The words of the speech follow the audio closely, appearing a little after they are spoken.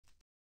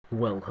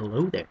Well,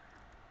 hello there.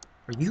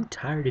 Are you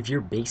tired of your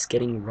base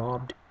getting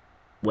robbed?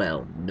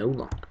 Well, no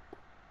longer.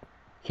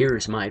 Here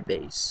is my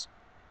base.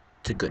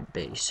 It's a good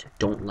base.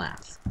 Don't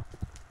laugh.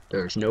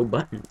 There's no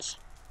buttons.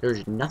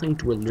 There's nothing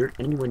to alert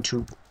anyone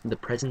to the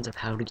presence of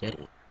how to get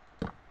in.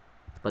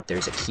 But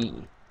there's a key.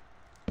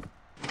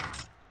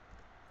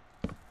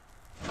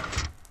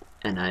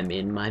 And I'm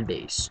in my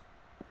base.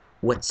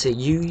 What say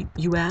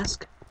you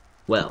ask?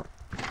 Well,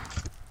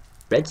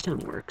 redstone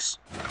works.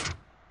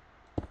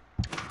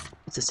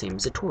 It's the same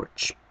as a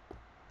torch.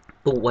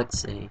 But what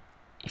say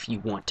if you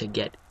want to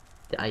get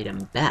the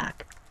item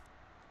back?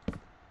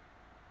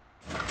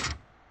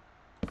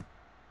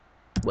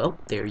 Well,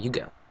 there you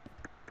go.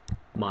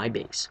 My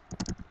base.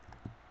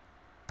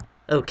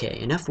 Okay,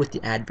 enough with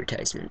the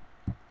advertisement.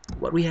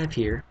 What we have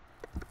here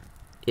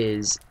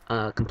is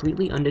a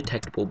completely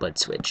undetectable BUD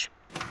switch.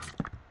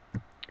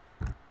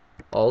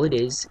 All it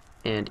is,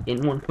 and in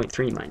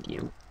 1.3 mind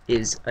you,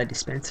 is a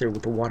dispenser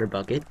with a water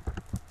bucket,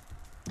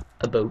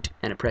 a boat,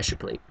 and a pressure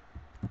plate,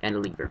 and a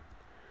lever.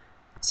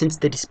 Since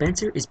the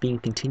dispenser is being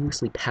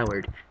continuously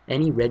powered,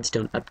 any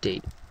redstone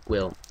update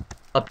will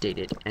update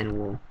it and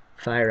will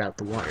fire out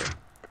the water.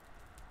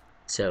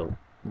 So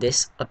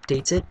this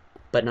updates it,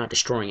 but not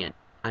destroying it.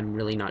 I'm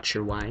really not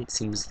sure why. It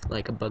seems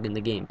like a bug in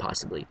the game,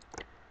 possibly.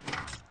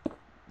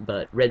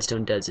 But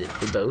redstone does it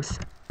for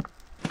both,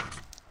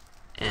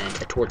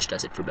 and a torch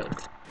does it for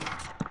both.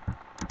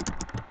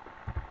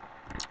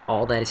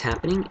 All that is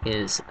happening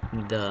is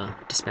the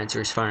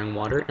dispenser is firing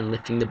water and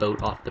lifting the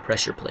boat off the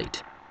pressure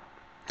plate.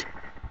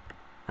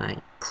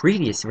 My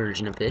previous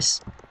version of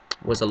this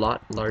was a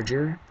lot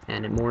larger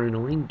and more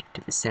annoying due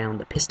to the sound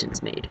the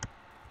pistons made.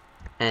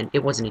 And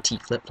it wasn't a T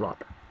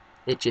flip-flop.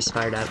 It just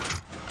fired out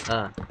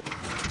a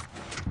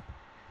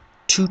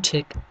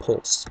 2-tick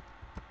pulse,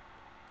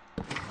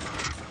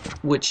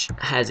 which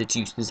has its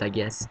uses, I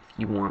guess, if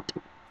you want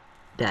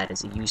that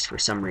as a use for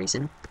some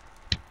reason.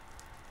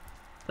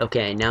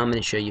 Okay, now I'm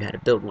going to show you how to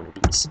build one of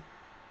these.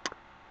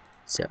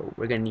 So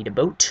we're going to need a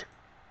boat,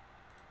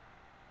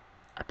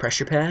 a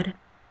pressure pad,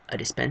 a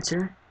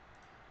dispenser,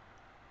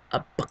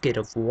 a bucket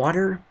of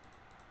water,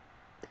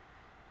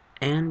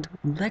 and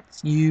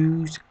let's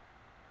use...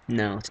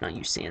 no, let's not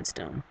use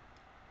sandstone.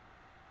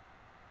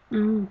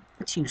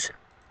 Let's use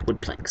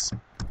wood planks.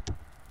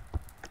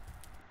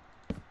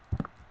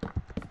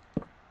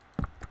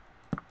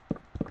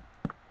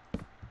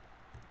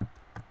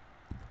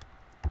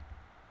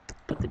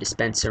 Put the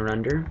dispenser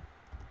under.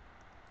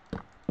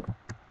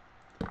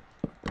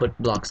 Put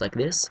blocks like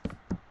this.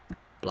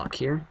 Block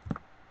here.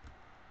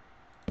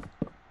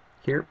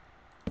 Here.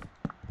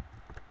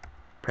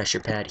 Pressure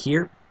pad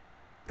here.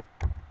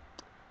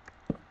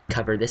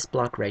 Cover this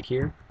block right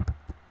here.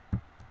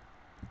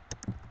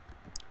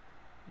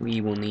 We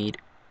will need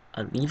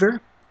a lever,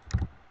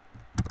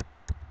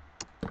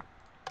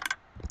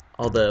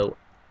 although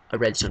a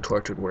redstone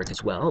torch would work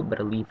as well, but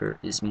a lever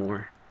is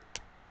more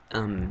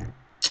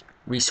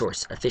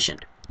resource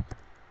efficient.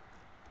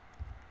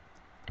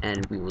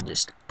 And we will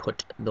just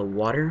put the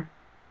water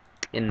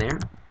in there,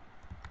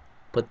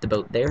 put the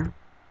boat there,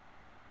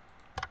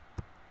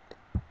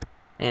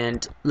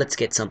 and let's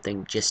get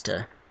something just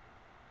to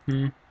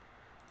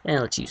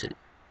let's use a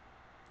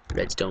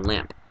redstone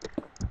lamp.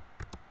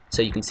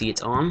 So you can see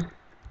it's on,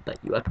 but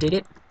you update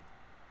it.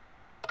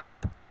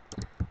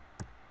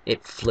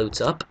 It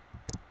floats up.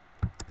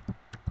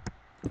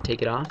 You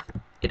take it off,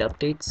 it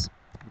updates,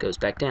 goes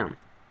back down.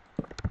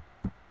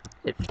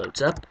 It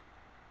floats up.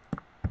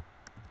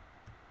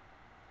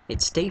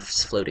 It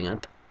stays floating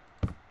up.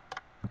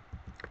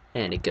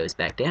 And it goes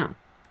back down.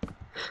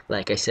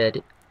 Like I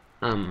said,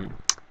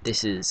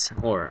 this is,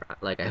 or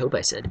like I hope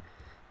I said,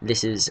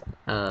 this is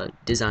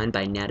designed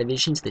by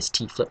Nativisions, this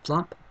T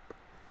flip-flop.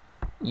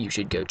 You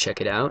should go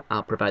check it out.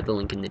 I'll provide the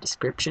link in the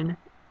description.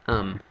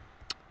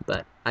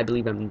 But I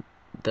believe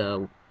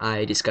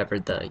I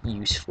discovered the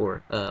use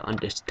for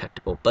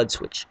undetectable BUD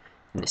switch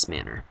in this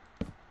manner.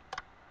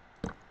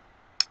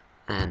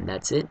 And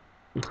that's it.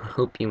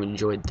 Hope you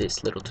enjoyed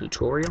this little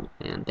tutorial,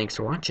 and thanks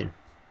for watching.